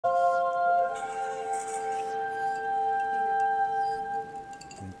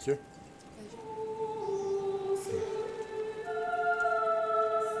Thank you.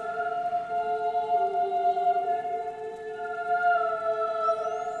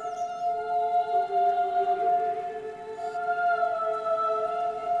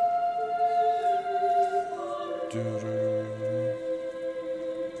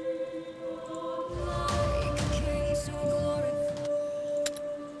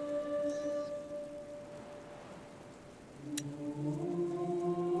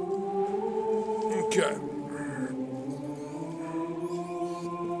 Okay.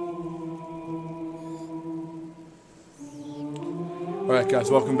 Alright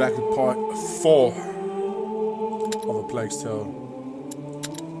guys, welcome back to part 4 of A Plague's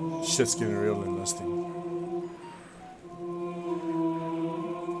Tale. Shit's getting real in this thing.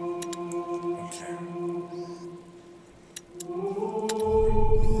 Okay.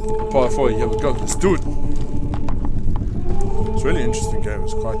 Part 4, here we go, let's do it! It's a really interesting game,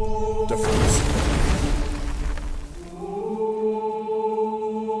 it's quite different.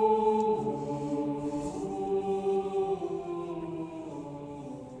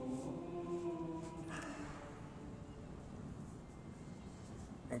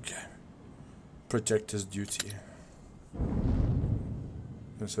 Okay. Protector's duty.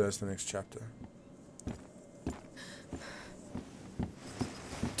 And so that's the next chapter.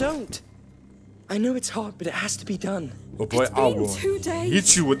 Don't! I know it's hard, but it has to be done. Oh boy, It's I been will 2 days.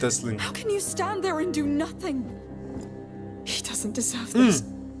 hit you with this thing. How can you stand there and do nothing? He doesn't deserve this.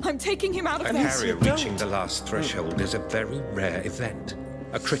 I'm taking him out of A there. carrier reaching the last threshold is a very rare event,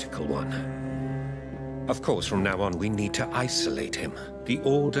 a critical one. Of course, from now on, we need to isolate him. The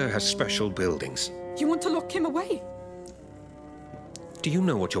Order has special buildings. You want to lock him away? Do you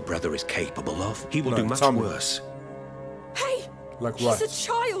know what your brother is capable of? He will No, do much tell me. worse. Hey! Like He's what? a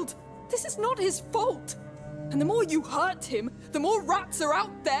child! This is not his fault! And the more you hurt him, the more rats are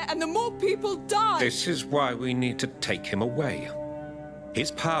out there and the more people die! This is why we need to take him away.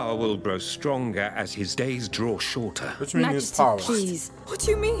 His power will grow stronger as his days draw shorter. Which means his Majesty, power. please. What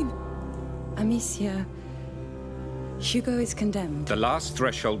do you mean? Amicia, Hugo is condemned. The last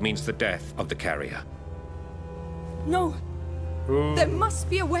threshold means the death of the carrier. No. There must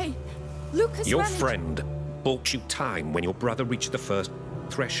be a way. Lucas Your managed... friend bought you time when your brother reached the first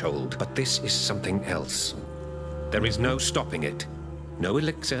threshold, but this is something else. There is no stopping it. No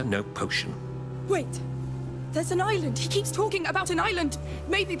elixir, no potion. Wait. There's an island. He keeps talking about an island.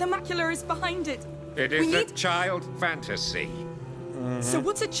 Maybe the macula is behind it. It is a child fantasy. So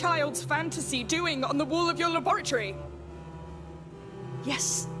what's a child's fantasy doing on the wall of your laboratory?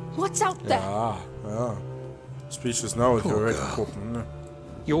 Yes. What's out there? Yeah. Speechless now with your Poor record girl. corporate.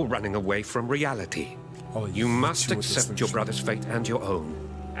 You're running away from reality. Oh, You must hit with this accept thing. your brother's fate and your own.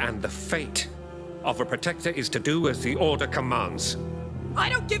 And the fate of a protector is to do as the Order commands. I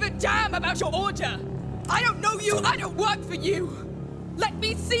don't give a damn about your order. I don't know you. I don't work for you. Let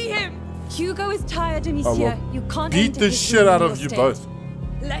me see him. Hugo is tired, Amicia. will You can't beat enter the his shit room out in of your you state. both.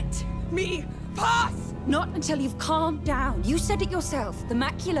 Let me pass. Not until you've calmed down. You said it yourself. The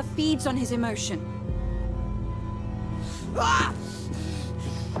macula feeds on his emotion. Ah!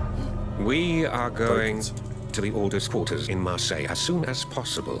 We are going Perfect. to the Order's quarters in Marseille as soon as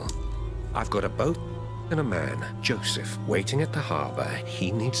possible. I've got a boat and a man, Joseph, waiting at the harbor.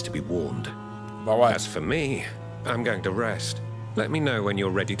 He needs to be warned. But why? As for me, I'm going to rest. Let me know when you're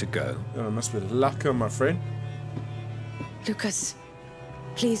ready to go. Yeah, must be lucky, my friend. Lucas,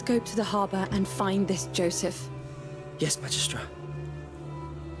 please go to the harbor and find this Joseph. Yes, Magistra.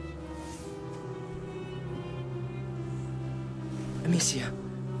 Amicia.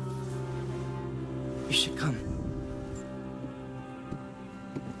 You should come.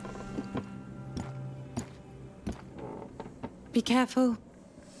 Be careful.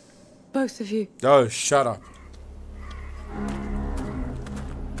 Both of you. Oh, shut up.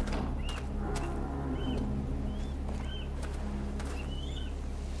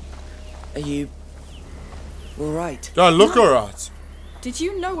 Are you... alright? Don't look alright. Did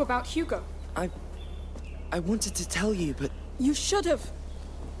you know about Hugo? I wanted to tell you, but You should have.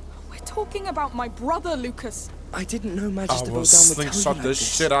 We're talking about my brother, Lucas. I didn't know I Magister will Vaudin would tell you slingshot like this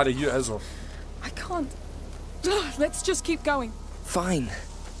this. shit out of you as well. I can't. Let's just keep going. Fine.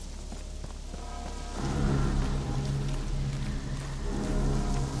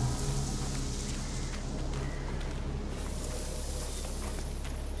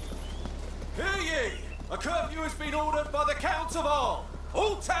 Hear ye! A curfew has been ordered by the Count of all.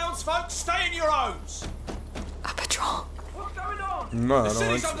 All townsfolk stay in your homes. A patrol. What's going on? No, The I don't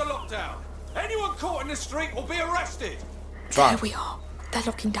city's want to. under lockdown. Anyone caught in the street will be arrested. Try. There we are. They're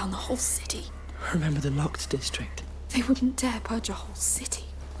locking down the whole city. Remember the locked district? They wouldn't dare purge a whole city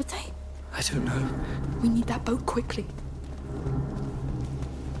Would they? I don't know. We need that boat quickly.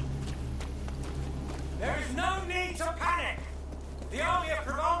 There is no need to panic. The army of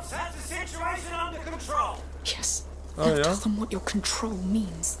Provence has the situation under control. Yes. Oh, Now yeah? tell them what your control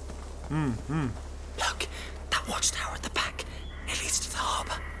means. Look, that watchtower at the back. It leads to the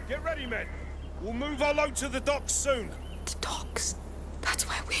harbour. Get ready, men. We'll move our load to the docks soon. The docks. That's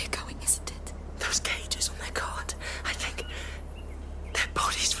where we're going, isn't it? Those cages on their cart. I think they're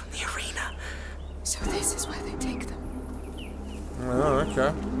bodies from the arena. So this is where they take them. Oh,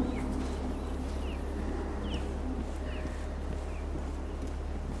 okay.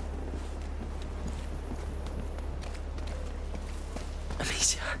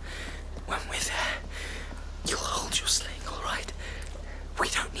 Amicia, when we're there, you'll hold your sling, all right? We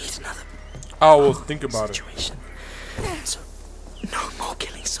don't need another I will think about it. situation. So, no more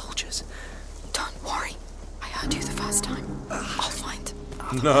killing soldiers. Don't worry. I heard you the first time. I'll find.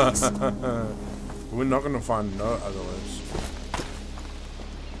 No. We're not gonna find no other ways.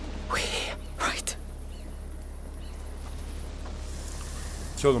 We're here. Right.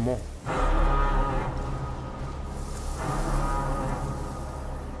 Kill them all.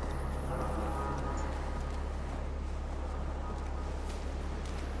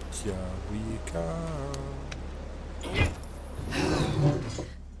 Here we come.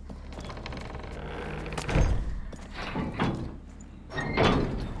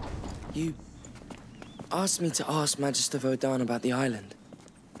 You asked me to ask Magister Vaudan about the island.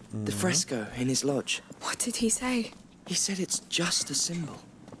 The fresco in his lodge. What did he say? He said it's just a symbol.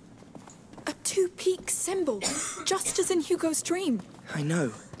 A two-peak symbol, just as in Hugo's dream. I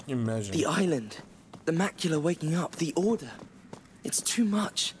know. Imagine. The island. The macula waking up. The order. It's too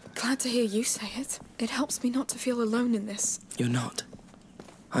much. Glad to hear you say it. It helps me not to feel alone in this. You're not.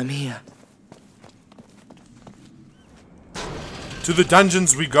 I'm here. To the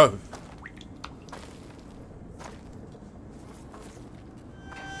dungeons we go.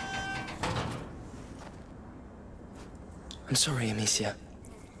 I'm sorry, Amicia.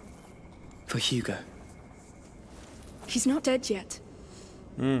 For Hugo. He's not dead yet.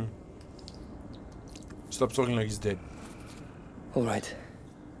 Stop talking like he's dead. All right.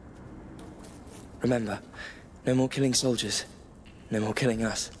 Remember, no more killing soldiers. No more killing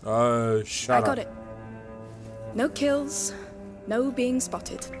us. Oh, shut up. I got it. No kills, no being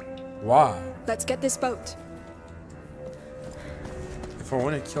spotted. Wow. Let's get this boat. If I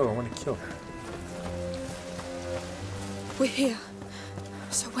want to kill, I want to kill. We're here.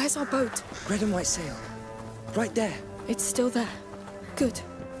 So where's our boat? Red and white sail. Right there. It's still there. Good.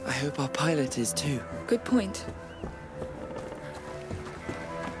 I hope our pilot is too. Good point.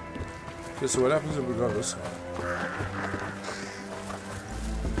 Okay, so what happens if we go this side?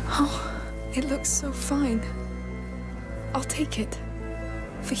 Oh, it looks so fine. I'll take it.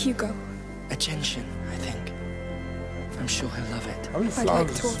 For Hugo. A gentian, I think. I'm sure he'll love it. How many I'd like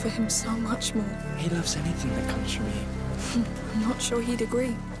to flowers? offer him so much more. He loves anything that comes from you. I'm not sure he'd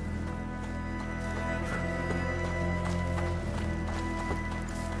agree.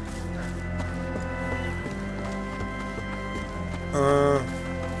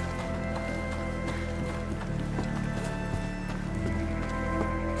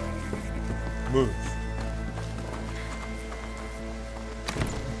 Move.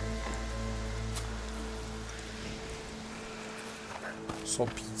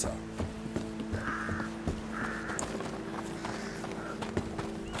 Salt pizza.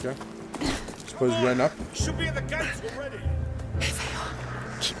 Okay. Suppose we ran up. Should be at the gates already. Here they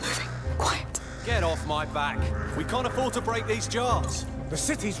are. Keep moving. Quiet. Get off my back. We can't afford to break these jars. The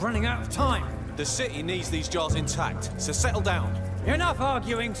city's running out of time. The city needs these jars intact, so settle down. Enough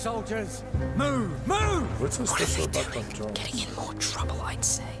arguing, soldiers. Move, move! What's so special about that jar? Getting in more trouble, I'd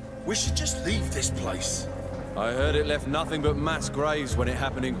say. We should just leave this place. I heard it left nothing but mass graves when it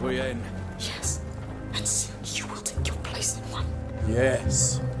happened in Requiem. Yes. And soon you will take your place in one.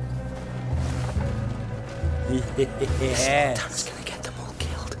 Yes. Sultan's gonna get them all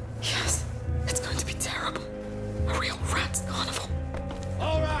killed. Yes. It's going to be terrible. A real rat's carnival.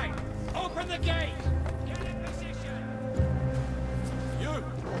 All right, open the gate. Get in position. You,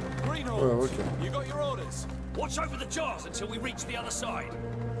 Greenhorn, Oh, okay. you got your orders. Watch over the jars until we reach the other side.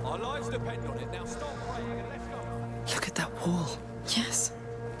 Our lives depend on it. Now stop praying and let's go. Look at that wall. Yes.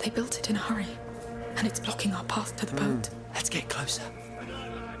 They built it in a hurry. And it's blocking our path to the boat. Let's get closer.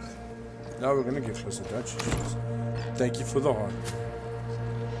 Now we're gonna get closer, don't you? Thank you for the heart.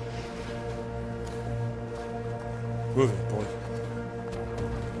 Move it, boy.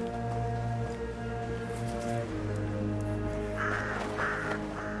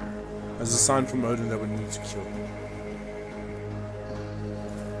 As a sign from Odin that we need to kill.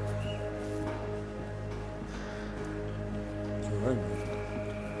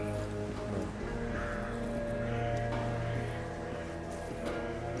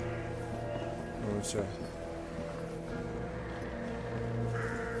 what's that?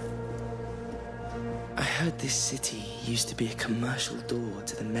 I heard this city used to be a commercial door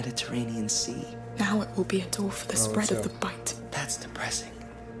to the Mediterranean Sea. Now it will be a door for the spread of the bite. That's depressing.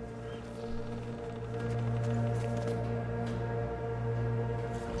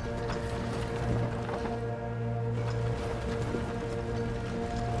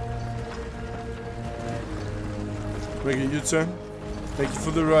 Make a U-turn. Thank you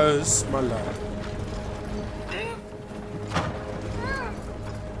for the rose, my love.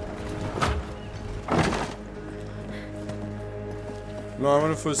 No, I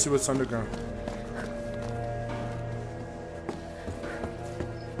want to first see what's underground.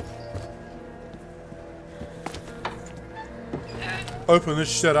 Open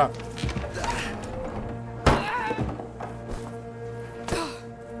this shit up.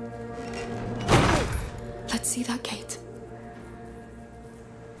 Let's see that gate.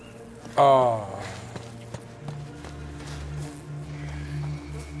 Oh.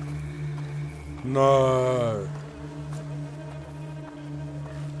 No.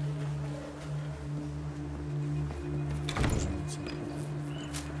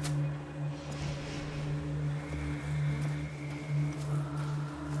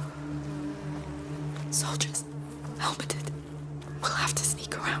 Soldiers, helmeted. We'll have to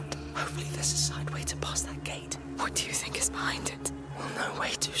sneak around. Hopefully there's a side way to pass that gate. What do you think is behind it? We'll know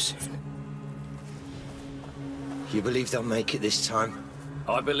way too soon. You believe they'll make it this time?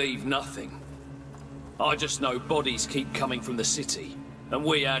 I believe nothing. I just know bodies keep coming from the city, and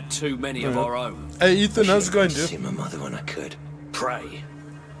we had too many of our own. Hey Ethan, how's it going, See dude? my mother when I could. Pray.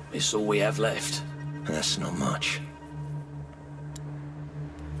 It's all we have left. And that's not much.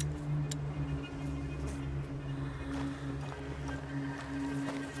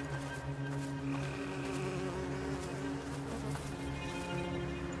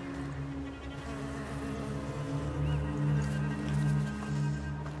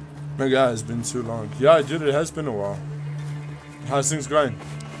 My God, it's been too long. Yeah, dude, it has been a while. How's things going?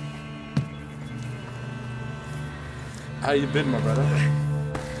 How you been, my brother?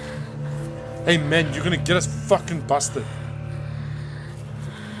 Hey, man, you're gonna get us fucking busted.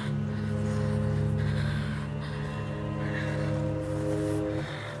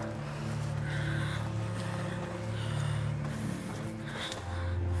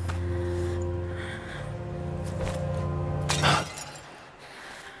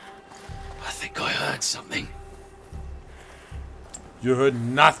 Something. You heard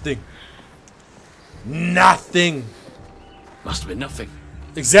nothing. Nothing. Must have been nothing.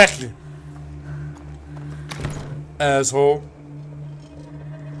 Exactly. Asshole.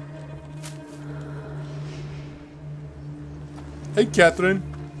 Hey, Catherine.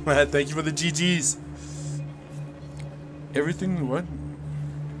 Thank you for the GGs. Everything, what?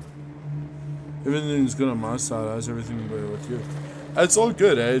 Everything's good on my side. How's everything with you? It's all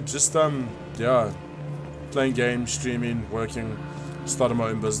good, eh? Just, yeah. Playing games, streaming, working, starting my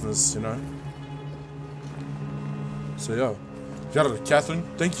own business, you know? So, yeah. Yada, Catherine,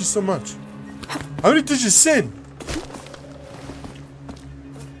 thank you so much. How many did you send?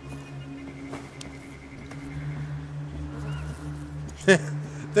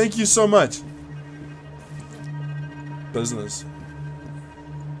 Thank you so much. Business.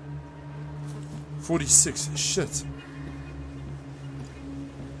 46. Shit.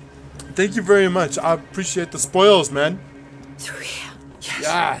 Thank you very much. I appreciate the spoils, man. Through here. Yes.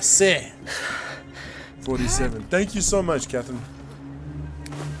 Yeah, say. 47. Thank you so much, Catherine.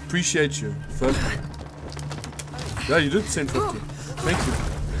 Appreciate you. 50. Yeah, you did send 50. Thank you.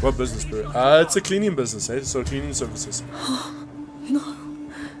 What business, bro? It's a cleaning business, eh? So cleaning services. No.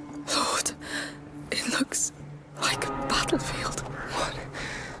 Lord, it looks like a battlefield. What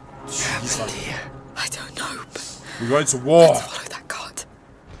happened here? I don't know, but we're going to war. let's follow that cart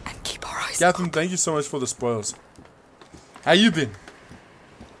and keep our eyes Catherine, up. thank you so much for the spoils. How you been?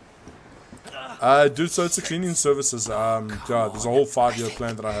 Dude, so it's a cleaning services. Yeah, there's a whole 5-year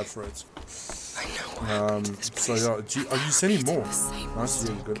plan that I have for it. So yeah, are you sending more? Nice to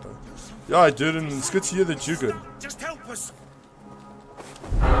hear you're good though. Yeah, I did, and it's good to hear that you're good. Just help us.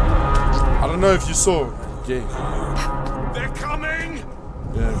 I don't know if you saw. Yeah. They're coming.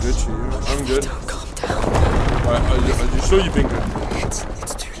 Yeah, good to you. I'm good. Don't calm down. Are you sure you've been good?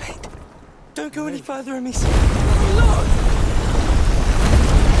 It's too late. Don't go any further, Amicia.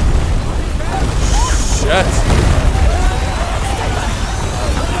 Shit.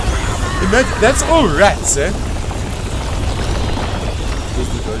 Imagine, that's all rats, eh? Where's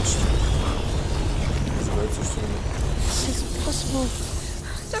the ghost? There's a ghost just doing it. This is possible.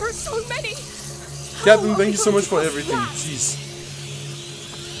 There are so many. Catherine, thank you so much for everything. Jeez.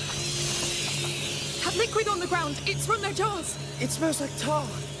 That liquid on the ground, it's from their jars. It smells like tar.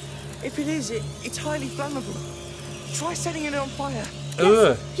 If it is, it's highly flammable. Try setting it on fire.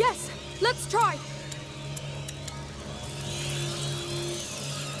 Ugh. Yes, let's try.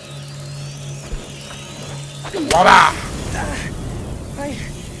 I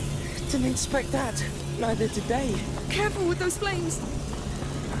didn't expect that. Neither did they. Careful with those flames.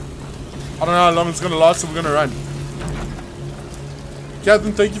 I don't know how long it's gonna last, so we're gonna run.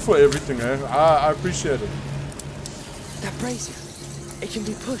 Captain, thank you for everything, eh? I appreciate it. That brazier, it can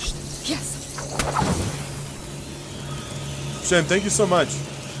be pushed. Yes. Shane, thank you so much.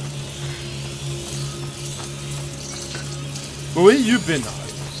 But where you been?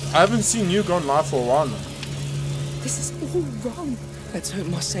 I haven't seen you gone live for a while now. This is all wrong. Let's hope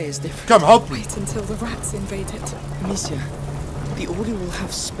Marseille is different. Come, help me. Wait until the rats invade it. Monsieur, the Order will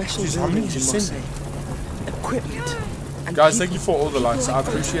have special Jeez, how many buildings did in you send Marseille. Equipment. And Guys, people. thank you for all the likes. I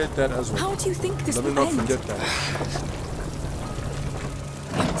appreciate that as well. How do you think this Let me will not end? forget that.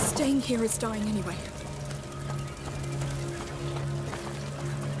 Staying here is dying anyway.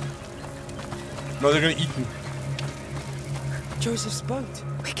 No, they're gonna eat me. Joseph's boat.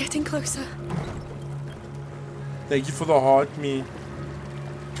 We're getting closer. Thank you for the heart, me.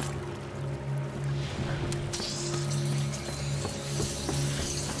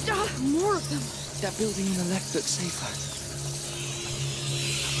 More of them. That building on the left looks safer.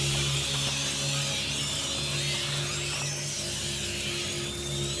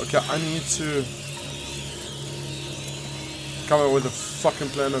 Okay, I need to come up with a fucking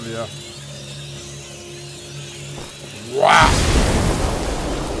plan over here. Wow!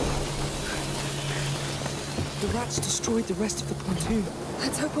 The rats destroyed the rest of the pontoon.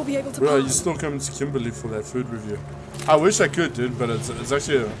 Let's hope we'll be able to Bro, you pass. still coming to Kimberley for that food review? I wish I could, dude, but it's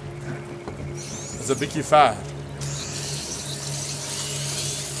actually it's a biggie fad.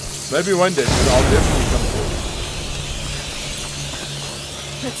 Maybe one day, dude, I'll definitely come through.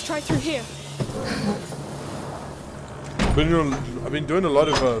 Let's try through here. But, you know, I've been doing a lot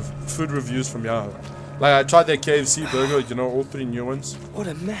of food reviews from here. Like, I tried that KFC burger, you know, all 3 new ones. What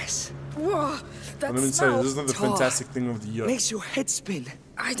a mess. Whoa, that And let me say, smell. this is not the Tar. fantastic thing of the year. Makes your head spin.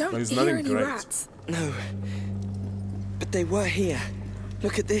 I don't There's hear nothing any great. rats. No. But they were here.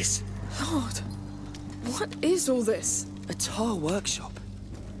 Look at this. Lord, what is all this? A tar workshop.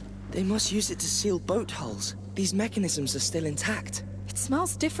 They must use it to seal boat hulls. These mechanisms are still intact. It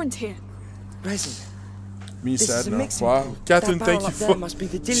smells different here. Resin. Me This sad is a now. mixing Wow. pool. Catherine, That thank barrel you up there for... must be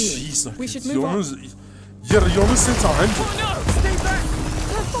the diluent. Jeez, We should you move on. almost, yeah, you almost sent 100. Oh no! Stay back!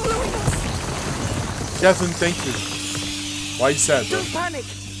 They're following us! Catherine, thank you. Why are you sad, bro? Don't panic.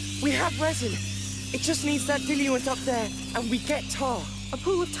 We have resin. It just needs that diluent up there, and we get tar. A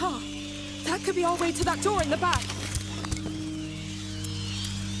pool of tar. That could be our way to that door in the back.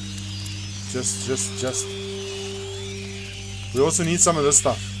 Just. We also need some of this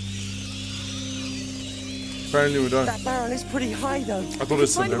stuff. Apparently we don't. That barrel is pretty high, though. I thought a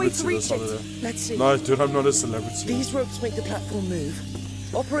Find a way to celebrity this reach other it. day. Let's see. No, dude, I'm not a celebrity. These ropes make the platform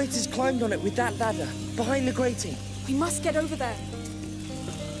move. Operators climbed on it with that ladder, behind the grating. We must get over there.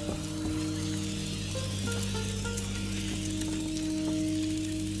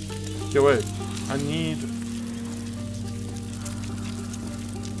 Okay, wait. I need...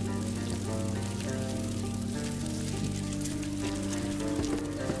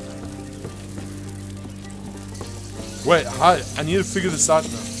 Wait, hi. I need to figure this out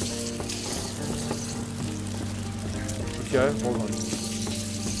now. Okay, hold on.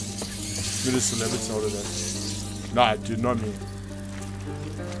 You're the celebrity out of that. Nah, dude, not me.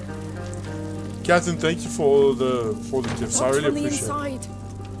 Catherine, thank you for all the gifts. I Watch really from the appreciate it. inside.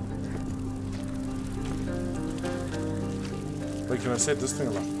 Wait, can I set this thing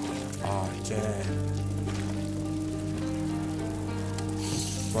alive? Oh, I can.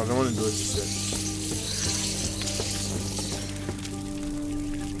 But I don't want to do it just yet.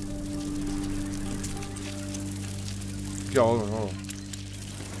 Okay, hold on.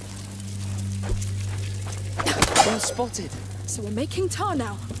 Well spotted. So we're making tar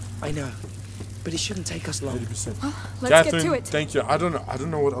now. I know, but it shouldn't take us long. 80%. Well, let's Catherine, get to it. thank you. I don't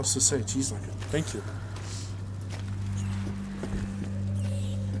know what else to say. Jeez, like it. Thank you.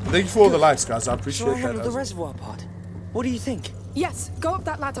 Thank you for all the likes, guys. I appreciate Shall I that. handle the as well. reservoir part? What do you think? Yes, go up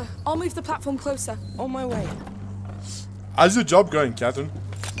that ladder. I'll move the platform closer. On my way. How's your job going, Catherine?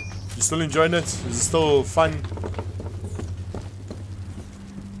 You still enjoying it? Is it still fun?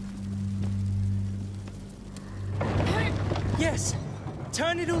 Yes.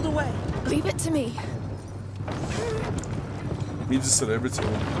 Turn it all the way. Leave it to me. He's a celebrity.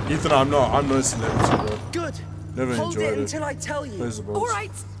 Ethan, I'm no celebrity, bro. Good. Never Hold enjoyed it it. until I tell you. Plays the balls. All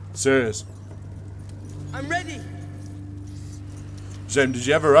right. Serious. I'm ready. Jem, did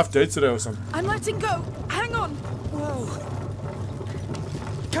you have a rough day today or something? I'm letting go. Hang on. Whoa.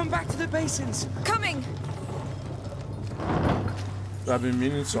 Come back to the basins. Coming. I've been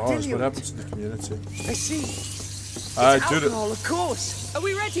meaning to ask what happened to the community. I see. Dude, alcohol, of course. Are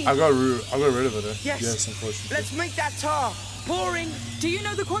we ready? I got rid of it. Yes. Yes, unfortunately. Let's make that tar. Pouring. Do you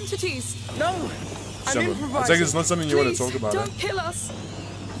know the quantities? No. I'm I improvising. think it's not something you want Please, to talk about. don't kill us.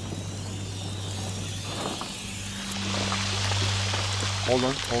 Hold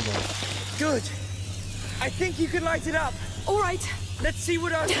on. Good. I think you can light it up. All right. Let's see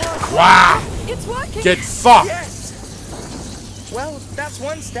what our task. Wow! It's working. Get fucked! Yes. Well, that's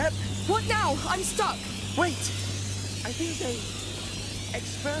one step. What now? I'm stuck. Wait. I think they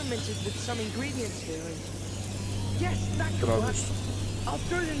experimented with some ingredients here. And yes, that could work. I'll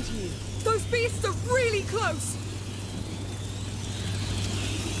throw them to you. Those beasts are really close.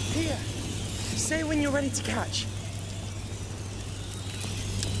 Here. Say when you're ready to catch.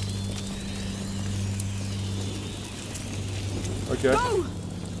 Okay. Go!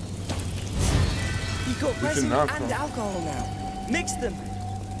 You've got We resin can now, and bro. alcohol now. Mix them.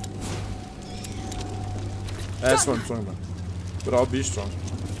 That's what I'm talking about. But I'll be strong.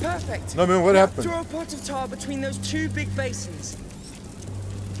 Perfect. No, man, what Now happened? Throw a pot of tar between those two big basins.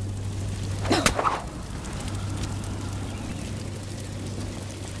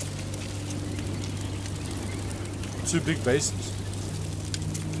 Two big basins.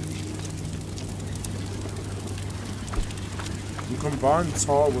 You combine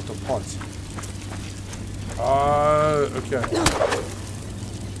tar with the pot. Okay.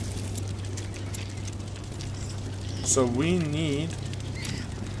 So we need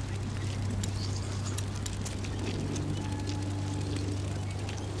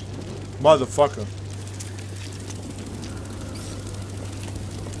motherfucker.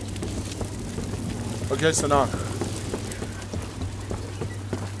 Okay, so now.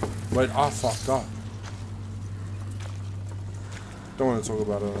 Wait, I fucked up. Don't want to talk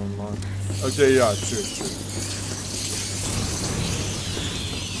about it online. Okay, yeah, true.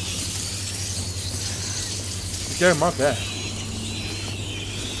 Okay, my bad.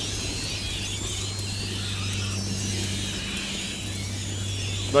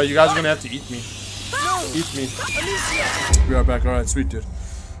 But you guys are gonna have to eat me. No! Eat me. Alicia! Be right back. Alright, sweet dude.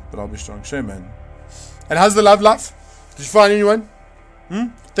 But I'll be strong. Shame, man. And how's the love life? Did you find anyone?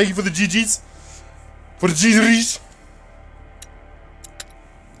 Thank you for the GGs. For the GGs.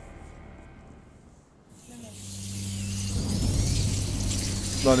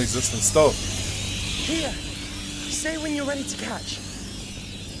 Non-existent. Still. Here. Say when you're ready to catch.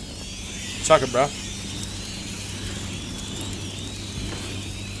 Chuck it, bro.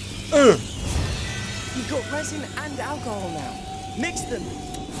 You've got resin and alcohol now. Mix them.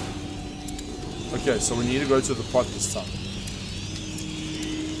 Okay, so we need to go to the pot this time.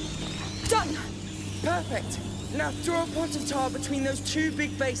 Done. Perfect. Now throw a pot of tar between those two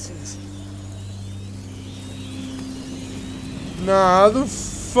big basins. Nah, the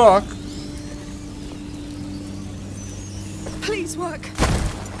fuck? Please work.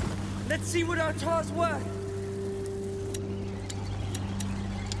 Let's see what our tar's worth.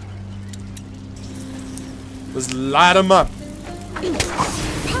 Let's light them up.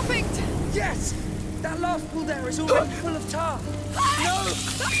 Perfect. Yes! That last pool there is already full of tar. No!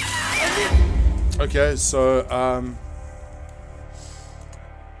 Okay, so,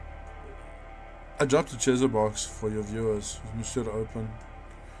 I dropped a treasure box for your viewers. We should open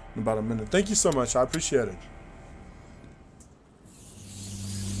in about a minute. Thank you so much. I appreciate it.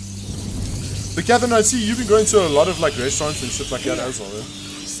 But Catherine, I see you've been going to a lot of like restaurants and shit like that as well. Yeah?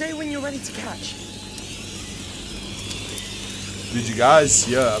 Say when you're ready to catch. Did you guys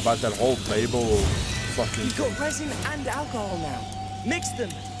hear about that whole Babel fucking You've got resin and alcohol now. Mix them.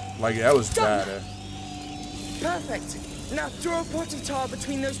 like that was bad, eh? Perfect. Now throw a pot of tar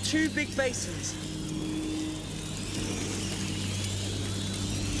between those two big basins.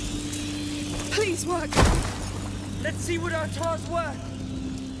 Please work. Let's see what our tar's worth.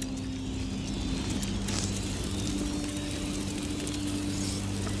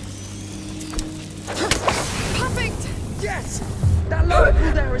 Perfect. Yes! That last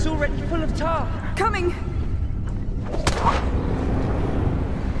pool there is already full of tar. Coming.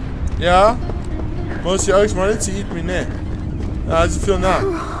 Yeah? Most of your oaks wanted to eat me now. How does it feel now?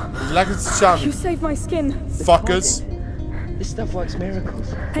 Would you like it to charm You me? saved my skin. Fuckers. This stuff works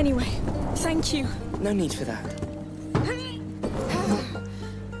miracles. Anyway, thank you. No need for that.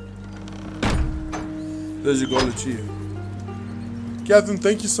 There's your goal achieved. Catherine,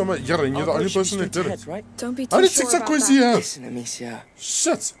 thank you so much. Yarin, you're the only person that did it. Right? Don't be How too many sure TikTok about quiz do you that. have? Listen, Amicia.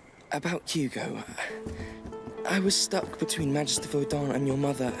 Shit. About Hugo. I was stuck between Magister Vaudin and your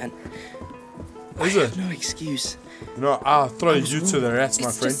mother, and I have no excuse. You know, I'll throw you to the rats,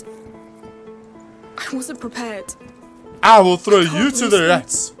 my friend. Just... I wasn't prepared. I will throw you to the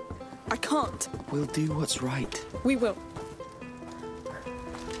rats. I can't. We'll do what's right. We will.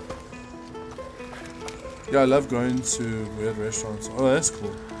 Yeah, I love going to weird restaurants. Oh, that's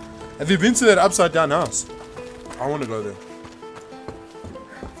cool. Have you been to that upside down house? I want to go there.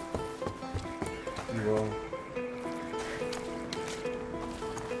 You will.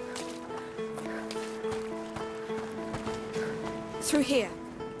 Through here.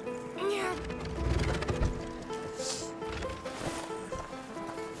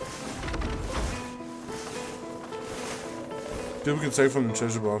 People can take from the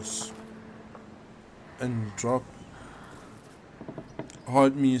treasure box and drop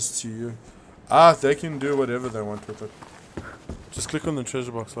hard meats to you. Ah, they can do whatever they want with it. Just click on the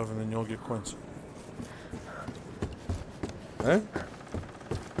treasure box, love, and then you'll get coins. Eh?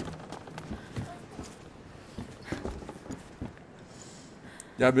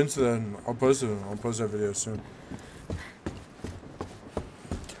 Yeah, I've been to that. I'll post that video soon.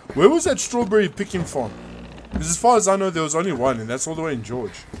 Where was that strawberry picking farm? Because as far as I know, there was only one, and that's all the way in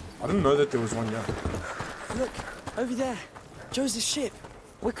George. I didn't know that there was one here. Look, over there. Joseph's ship.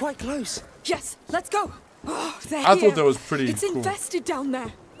 We're quite close. Yes, let's go. Oh, they're I here. thought that was pretty It's cool. invested down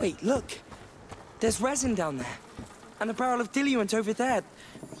there. Wait, look. There's resin down there. And a barrel of diluent over there.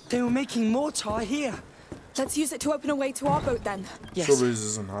 They were making more tar here. Let's use it to open a way to our boat then. Yes. Strawberries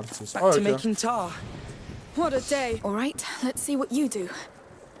isn't hard to say. Back to making tar. What a day. All right, let's see what you do.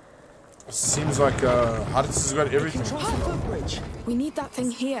 Seems like Hardis has got everything. Footbridge. We need that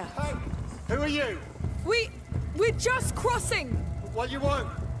thing here. Hey, who are you? We're just crossing. Well, you won't.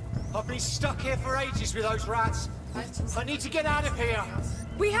 I've been stuck here for ages with those rats. I need to get out of here.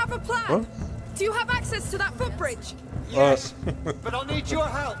 We have a plan. What? Do you have access to that footbridge? Yes, but I'll need your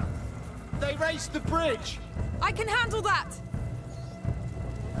help. They raised the bridge. I can handle that.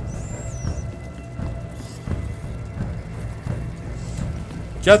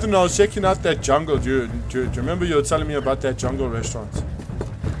 Catherine, I was checking out that jungle. Do you remember you were telling me about that jungle restaurant?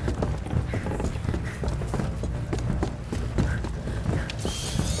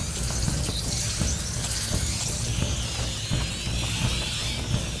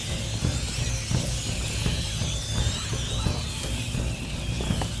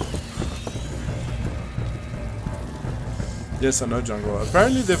 Yes, I know jungle.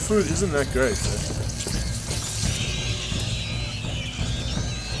 Apparently their food isn't that great.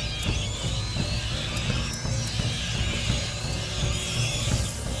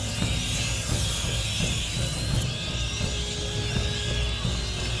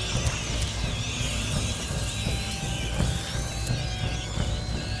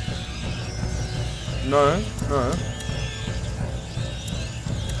 No.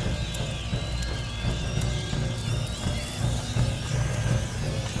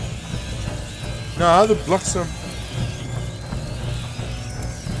 No, the blocks them.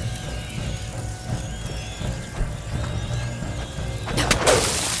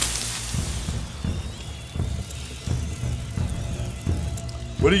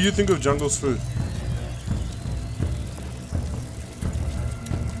 What do you think of Jungle's food?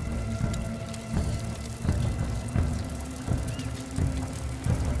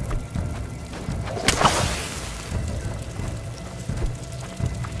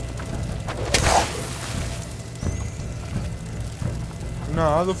 No,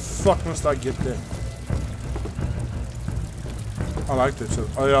 how the fuck must I get there? I like that shit.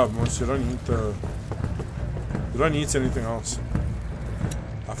 Oh yeah, once you don't eat anything else.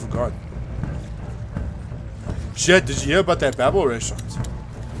 I forgot. Shit, did you hear about that Babel restaurant?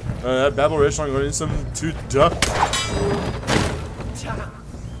 That Babel restaurant got in some too duck. Damn,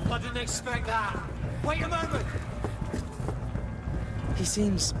 I didn't expect that. Wait a moment. He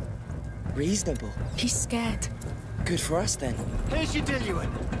seems reasonable. He's scared. Good for us then. Here's your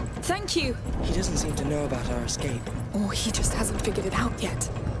diluent. Thank you. He doesn't seem to know about our escape. Or he just hasn't figured it out yet.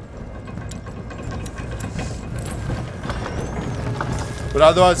 But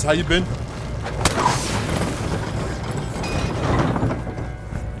otherwise, how you been?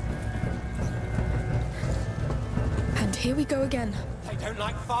 And here we go again. They don't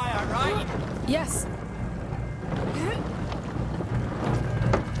like fire, right? Yes. Good.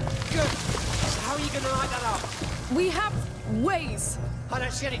 So how are you going to light that up? We have ways. I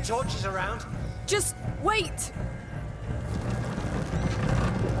don't see any torches around. Just wait.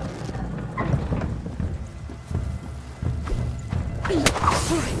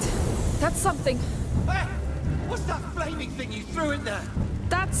 Alright. That's something. Hey, what's that flaming thing you threw in there?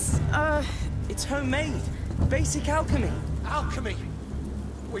 That's It's homemade. Basic alchemy. Alchemy?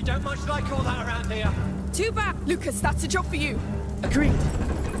 We don't much like all that around here. Too bad. Lucas, that's a job for you. Agreed.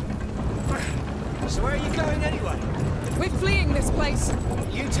 So where are you going anyway? We're fleeing this place.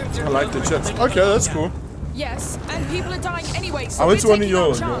 You two do I like the chips. Okay, that's cool. Yes, and people are dying anyway, so I went to we're one of taking our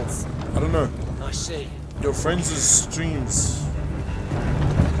your, chance. I don't know, I see. your friends' streams.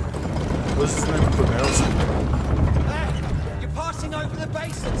 What's his name? Hey, you're passing over the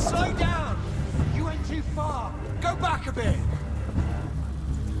basin. Slow down. You went too far. Go back a bit.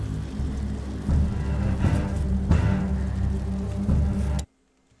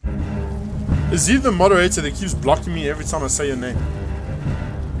 Is he the moderator that keeps blocking me every time I say your name?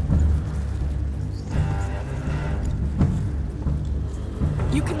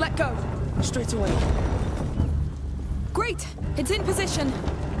 You can let go. Straight away. Great, it's in position.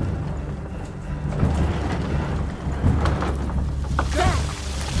 There.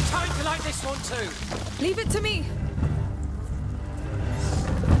 Time to light this one too. Leave it to me.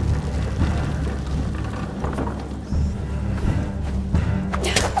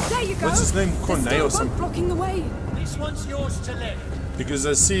 There you go. What's his name? Cornet There's or still something? boat blocking the way. This one's yours to live. Because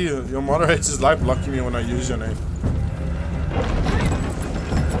I see your moderators like blocking me when I use your name.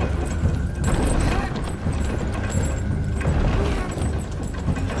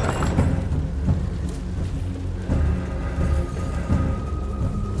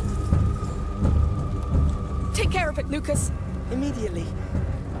 Take care of it, Lucas. Immediately.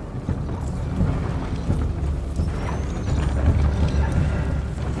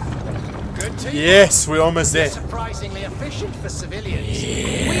 Good team. Yes, we're almost there. Surprisingly efficient for civilians.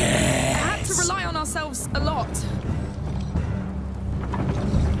 We had to rely on ourselves a lot.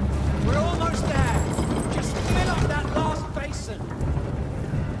 We're almost there. Just fill up that last basin.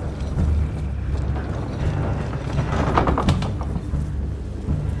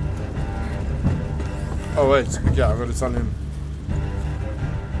 Oh wait, okay, I gotta tell him.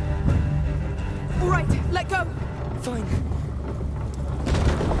 All right, let go. Fine.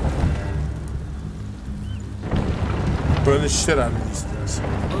 Burn the shit out of these things.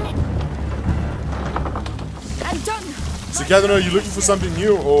 And done. So Catherine, are you looking for something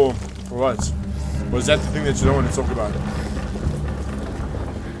new or what? Or is that the thing that you don't want to talk about?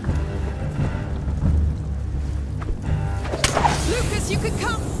 Lucas, you can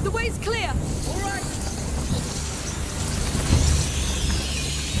come. The way's clear. All right.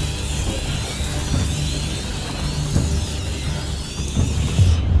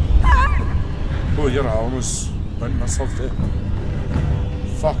 Oh yeah, I almost burnt myself there.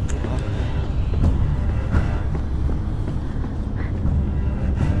 Fuck.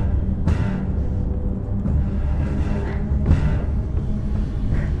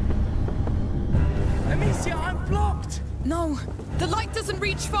 Amicia, I'm blocked. No, the light doesn't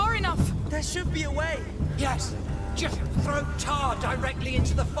reach far enough. There should be a way. Yes. Just throw tar directly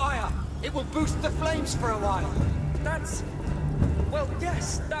into the fire. It will boost the flames for a while. That's... Well,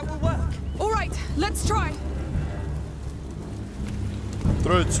 yes, that will work. All right, let's try.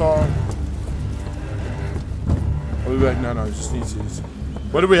 Throw tar. I'll be back. No, I just need to use.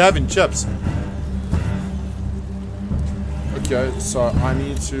 What do we have in chips? Okay, so I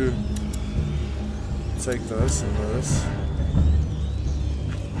need to take this and this.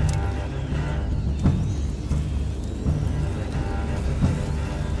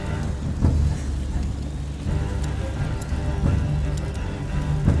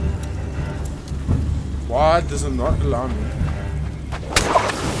 Why does it not allow me?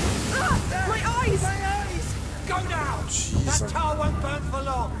 My eyes! Go now! Jeez, That tar won't burn for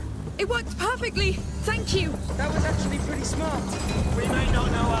long. It worked perfectly. Thank you. That was actually pretty smart. We may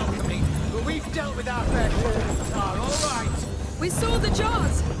not know alchemy, but we've dealt with our fair share of tar, all right? We saw the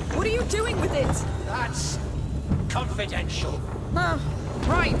jars. What are you doing with it? That's confidential. Ah,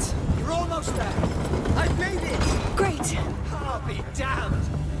 right. You're almost there. I've made it. Great. I'll be damned.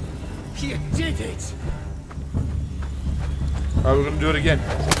 You did it. Alright, we're gonna do it again.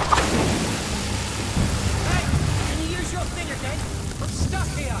 Hey, can you use your thing again? I'm stuck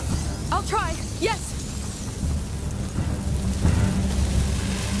here. I'll try. Yes.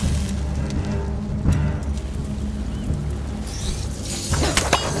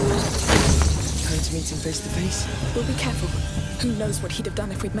 Going to meet him face to face. We'll be careful. Who knows what he'd have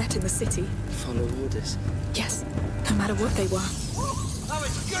done if we'd met in the city? Follow orders. Yes, no matter what they were. That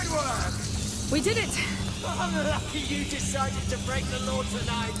was good work. We did it. I'm lucky you decided to break the law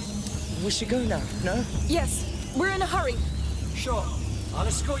tonight. We should go now, no? Yes, we're in a hurry. Sure, I'll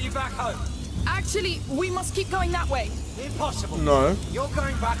escort you back home. Actually, we must keep going that way. Impossible. No. You're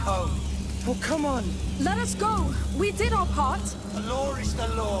going back home. Well, come on. Let us go. We did our part. The law is the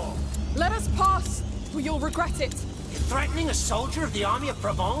law. Let us pass, or you'll regret it. You're threatening a soldier of the army of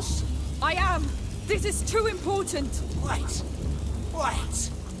Provence? I am. This is too important. Wait.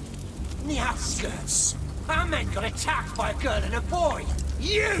 In the outskirts, our men got attacked by a girl and a boy.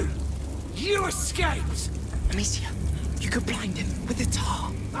 You escaped. Amicia, you could blind him with the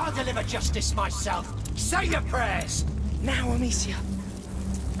tar. I'll deliver justice myself. Say your prayers. Now, Amicia.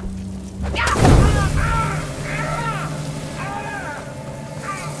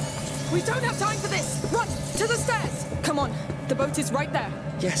 We don't have time for this. Run to the stairs. Come on. The boat is right there.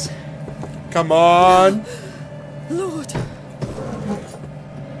 Yes. Come on. Lord,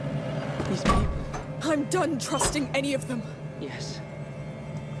 These people. I'm done trusting any of them. Yes.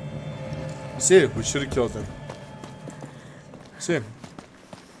 See, we should have killed him. See.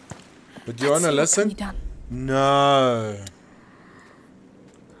 But do you wanna listen? No.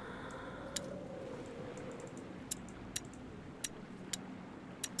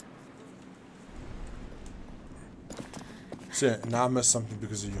 See, now I missed something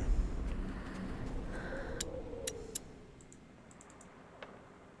because of you.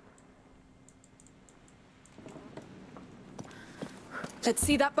 Let's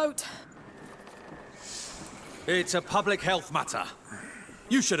see that boat. It's a public health matter.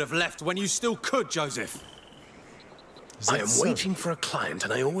 You should have left when you still could, Joseph. I am waiting for a client,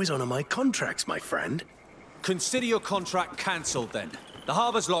 and I always honor my contracts, my friend. Consider your contract cancelled then. The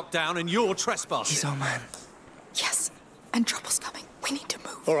harbor's locked down and you're trespassing. He's our man. Yes, and trouble's coming. We need to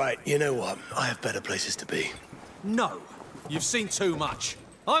move. All right, you know what? I have better places to be. No, you've seen too much.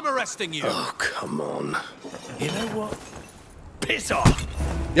 I'm arresting you. Oh, come on. You know what? Piss off!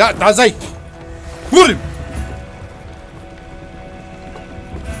 Ja, da sei! Hoor hem!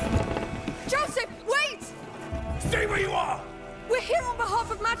 Joseph, wait! Stay where you are! We're here on behalf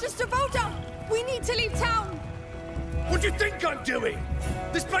of Magister Voda. We need to leave town. What do you think I'm doing?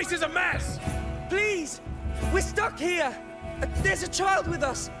 This place is a mess! Please! We're stuck here! There's a child with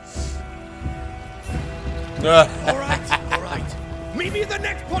us! All right. Meet me at the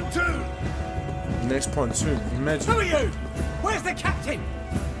next pontoon! Next pontoon, imagine. Who are you? Where's the captain?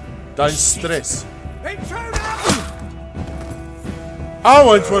 Don't stress. Intruder! I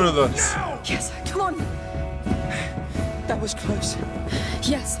want one of those. Yes, come on. That was close.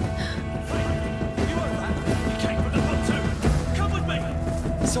 Yes. You want that? You came from the pontoon! Come with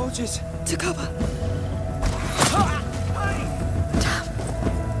me! Soldiers. To cover.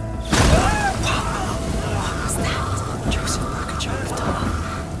 Joseph broke a jar of tar.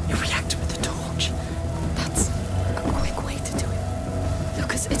 You react with the torch. That's a quick way to do it.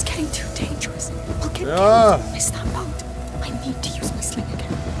 Lucas, it's getting too dangerous. We'll get Yeah. killed. Miss that boat. I need to use my sling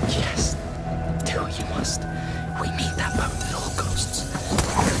again. Yes. Do what you must. We need that boat at all costs.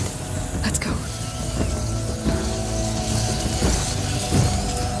 Let's go.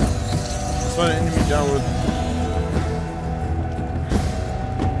 Slow the enemy down with.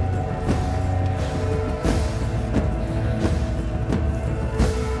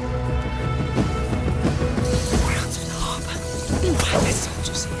 We're out of the harbor. Why are there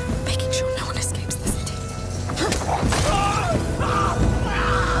soldiers here? Making sure no one escapes the city.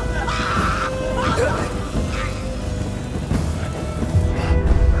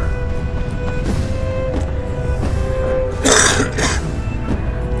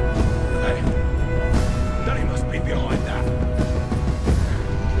 They must be behind that.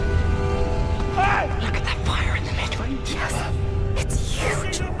 Look at that fire in the mid-range. Yes. It's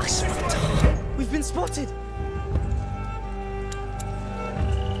huge. I spot it. We've been spotted.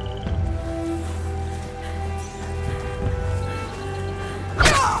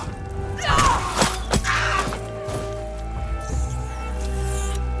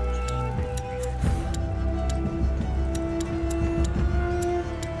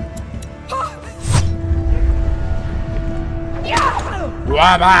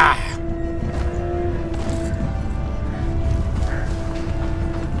 Wabba!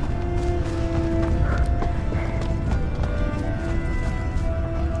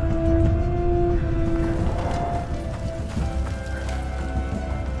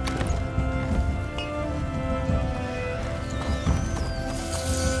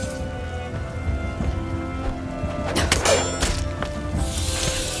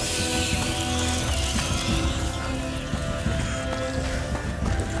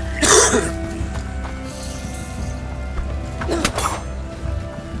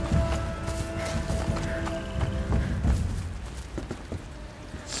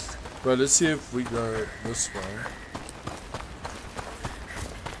 Well, let's see if we go this way.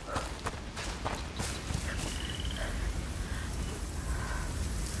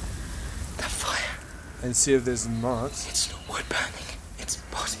 and see if there's not. It's not wood burning, it's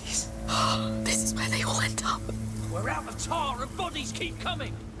bodies. This is where they all end up. We're out of tar and bodies keep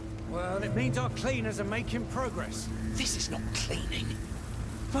coming. Well, it means our cleaners are making progress. This is not cleaning.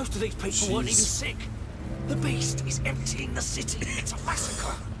 Most of these people weren't even sick. The beast is emptying the city. It's a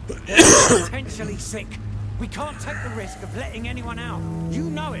massacre. Potentially sick. We can't take the risk of letting anyone out. You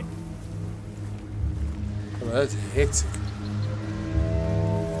know it. Oh, that's hectic.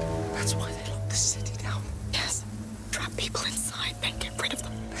 That's why they locked the city down. Yes. Trap people inside, then get rid of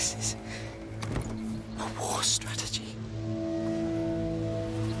them. This is a war strategy.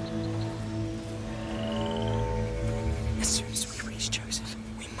 As soon as we reach Joseph,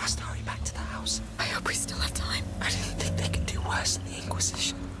 we must hurry back to the house. I hope we still have time. I didn't think they could do worse than the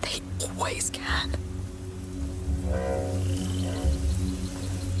Inquisition. They always can.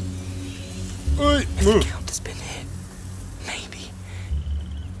 Oi, If the move. Count has been here, maybe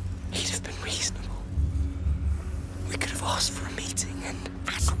he'd have been reasonable. We could have asked for a meeting and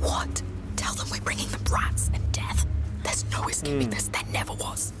what? Tell them we're bringing them rats and death. There's no escaping this. There never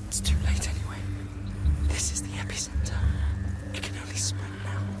was. it's too late anyway. This is the epicenter. It can only spread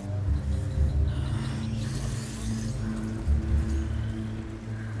now.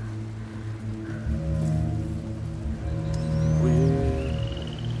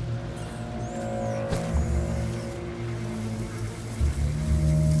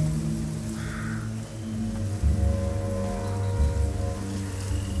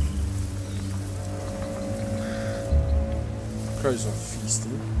 Crows are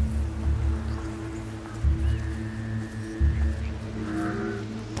feasting.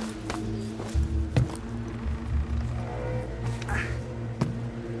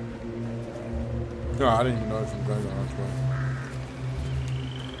 No, I didn't even know if I'm going the right way.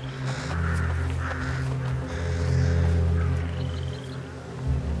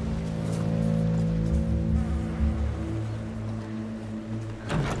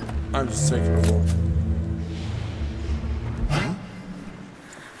 I'm just taking a walk.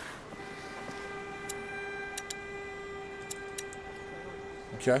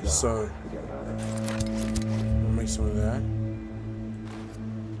 Okay, so we'll make some of that.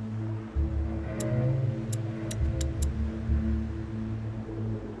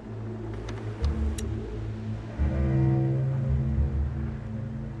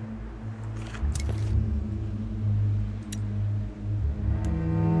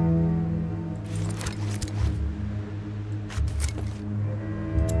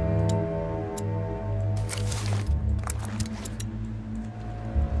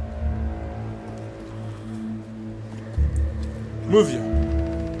 Move you.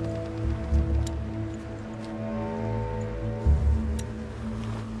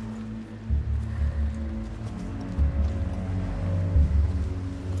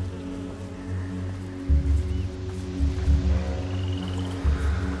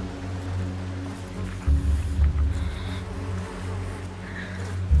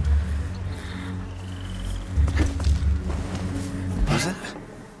 Was it?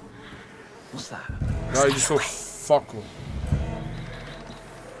 What's that? No, you just saw fuck all.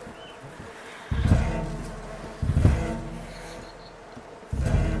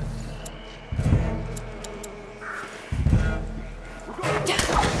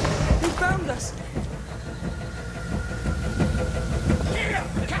 He found us! Here!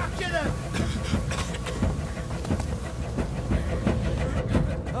 Capture them!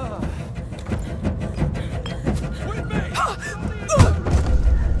 With me!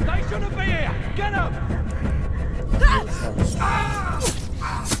 They shouldn't be here! Get up!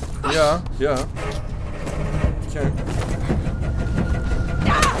 Yeah, yeah. Okay.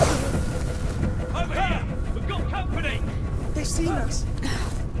 Over here! We've got company! They've seen us!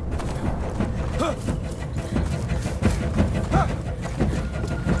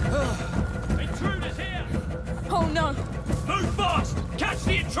 Intruders here! Oh no! Move fast! Catch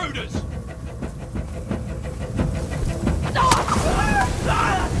the intruders!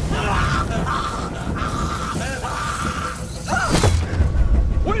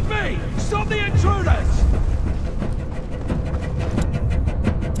 With me! Stop the intruders!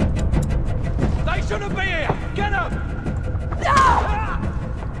 They shouldn't be here! Get up!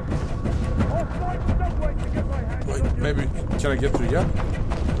 Wait, maybe can I get through here?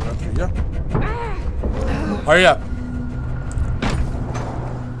 Right through here? Hurry up!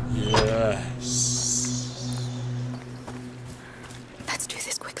 Yes. Let's do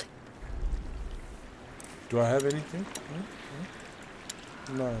this quickly. Do I have anything?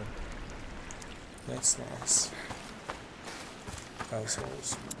 No. That's nice.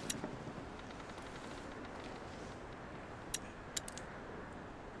 Assholes.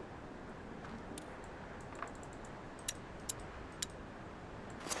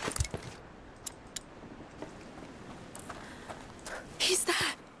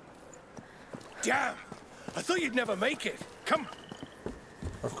 Damn! I thought you'd never make it. Come.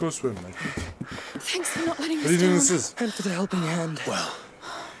 Of course we'll make it. Thanks for not letting us What do you think down. this is? And for the helping hand. Well,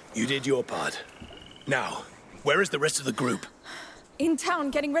 you did your part. Now, where is the rest of the group? In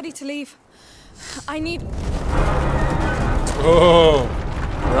town, getting ready to leave. I need... Oh,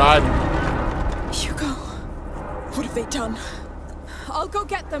 right. Hugo. What have they done? I'll go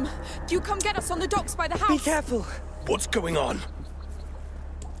get them. You come get us on the docks by the house. Be careful. What's going on?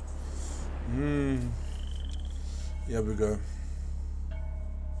 Here we go.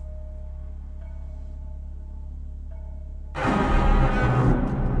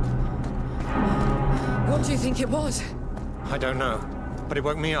 What do you think it was? I don't know, but it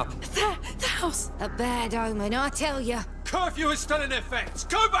woke me up. There, the house. A bad omen, I tell you. Curfew is still in effect.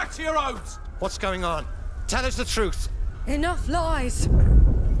 Go back to your homes. What's going on? Tell us the truth. Enough lies.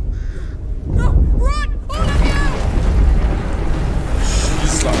 No, run! All of you!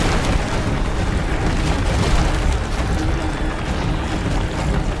 She's like...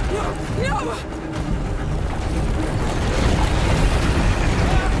 No!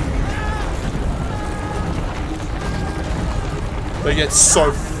 They get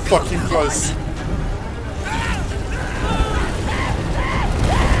so fucking close.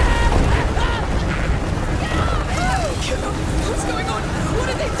 What's going on? What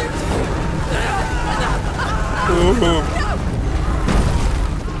did they do to you? Ooh.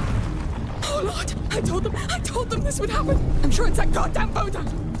 Oh Lord, I told them this would happen. I'm sure it's that goddamn photo.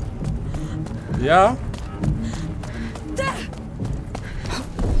 Yeah? There!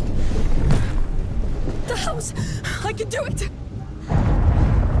 The house! I can do it!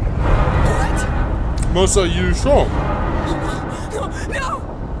 What? Most are you sure? No! No!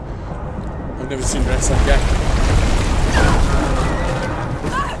 I've never seen rats like that.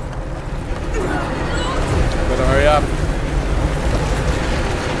 Better hurry up.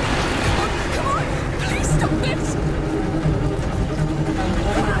 Come on! Please stop this!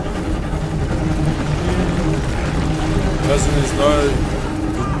 There's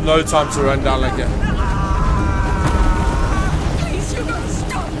no time to run down like that. Please, you gotta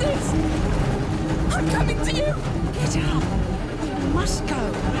stop this! I'm coming to you! Get up. You must go.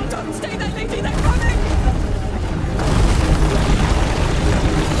 Don't stay there, lady, they're coming!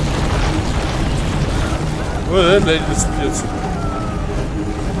 Oh, that lady disappeared.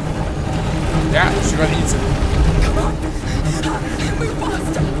 Yeah, she got eaten. Come on! Move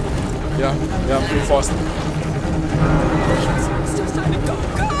faster! Yeah, move faster. Still standing, go! Go!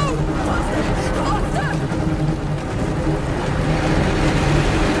 Faster! Faster!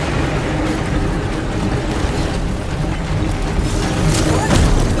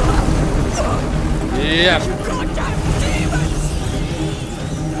 Yeah. Goddamn demons!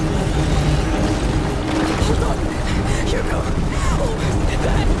 Hold on! Hugo! Almost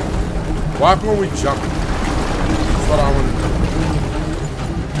there! Why can't we jump? That's what I want to do.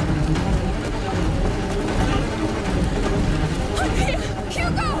 I'm here!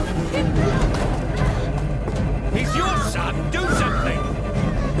 Hugo! He's your son! Do something!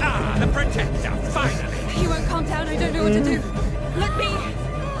 Ah, the protector, finally! He won't calm down, I don't know what to do. Let me...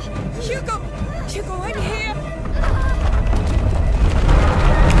 Hugo! Hugo, I'm here!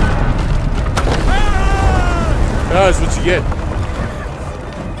 That's what you get.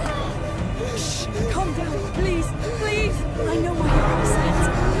 Shh! Calm down, please, please! I know why you're upset.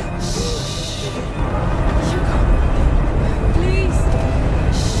 Shh! Hugo! Please!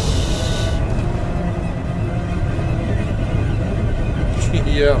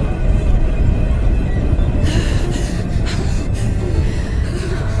 Yeah.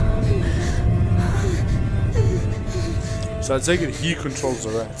 So I take it he controls the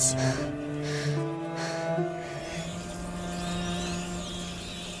rats.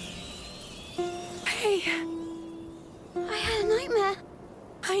 Hey! I had a nightmare.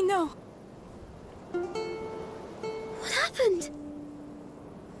 I know. What happened?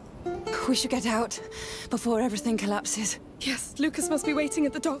 We should get out before everything collapses. Yes, Lucas must be waiting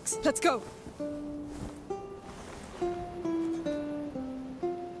at the docks. Let's go.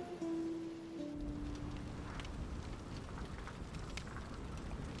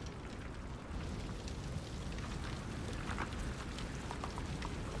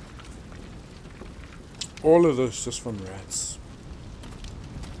 All of this just from rats.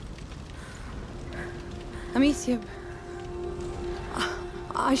 Amicia,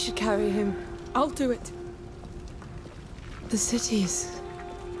 I should carry him. I'll do it. The city's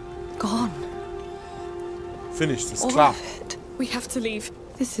gone. Finish this All clap. of it. We have to leave.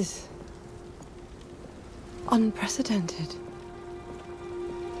 This is unprecedented.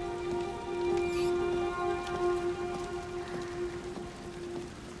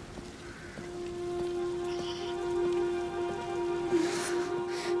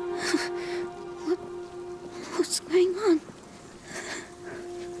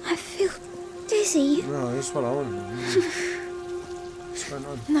 I feel dizzy. No, that's what I want. What's going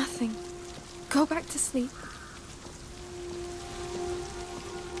on? Nothing. Go back to sleep.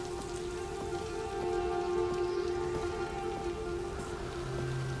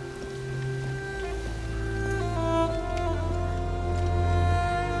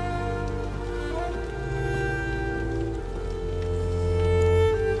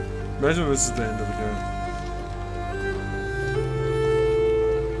 Imagine this is the end of the game.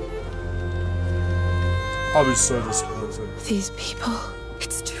 I'll be so disappointed. These people.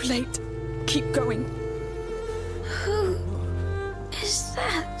 It's too late. Keep going. Who is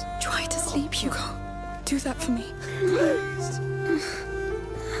that? Try to sleep, Hugo. Do that for me.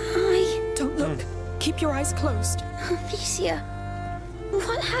 Don't look. Keep your eyes closed. Amicia,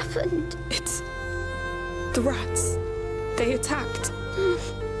 what happened? It's the rats. They attacked.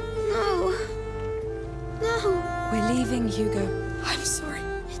 No. No. We're leaving, Hugo. I'm sorry.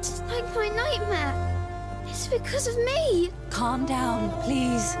 It's like my nightmare. It's because of me. Calm down,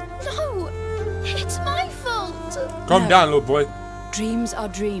 please. No. It's my fault. Calm down, little boy. Dreams are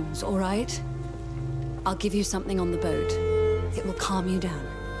dreams, all right? I'll give you something on the boat. It will calm you down.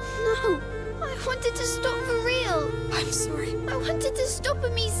 No. I wanted to stop for real. I'm sorry. I wanted to stop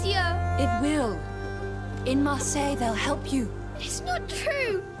Amicia. It will. In Marseille, they'll help you. It's not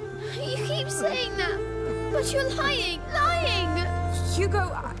true. You keep saying that. But you're lying. Lying.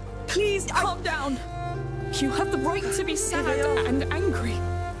 Hugo, please calm down. You have the right to be sad and angry,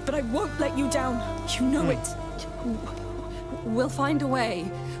 but I won't let you down. You know it. We'll find a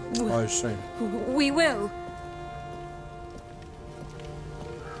way. Oh, shame. We will.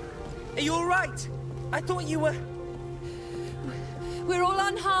 Are you all right? I thought you were... We're all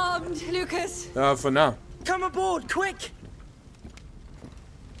unharmed, Lucas. For now. Come aboard, quick!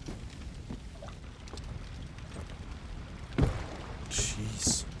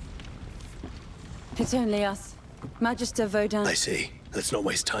 Jeez. It's only us. Magister Vaudin. I see. Let's not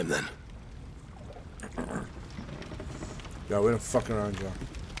waste time then. Yeah, we're not fucking around, y'all.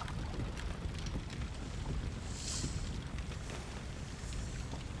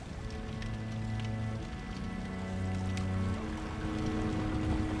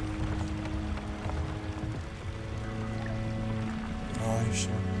 Oh, shit.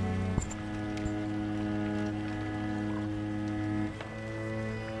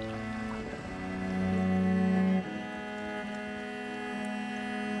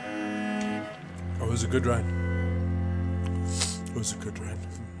 Oh, it was a good ride. It was a good ride.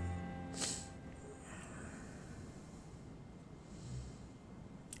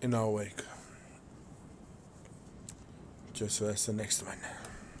 In our wake. Okay, so that's the next one.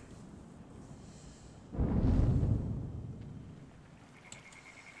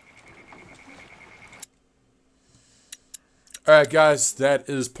 Alright guys, that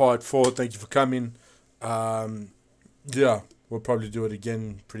is part 4. Thank you for coming. Yeah, we'll probably do it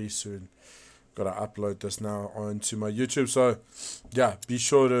again pretty soon. Gotta upload this now onto my YouTube. So yeah, be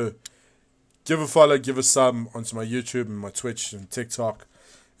sure to give a follow, give a sub onto my YouTube and my Twitch and TikTok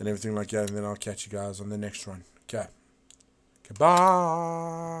and everything like that. And then I'll catch you guys on the next one. Okay.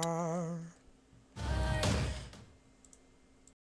 Goodbye.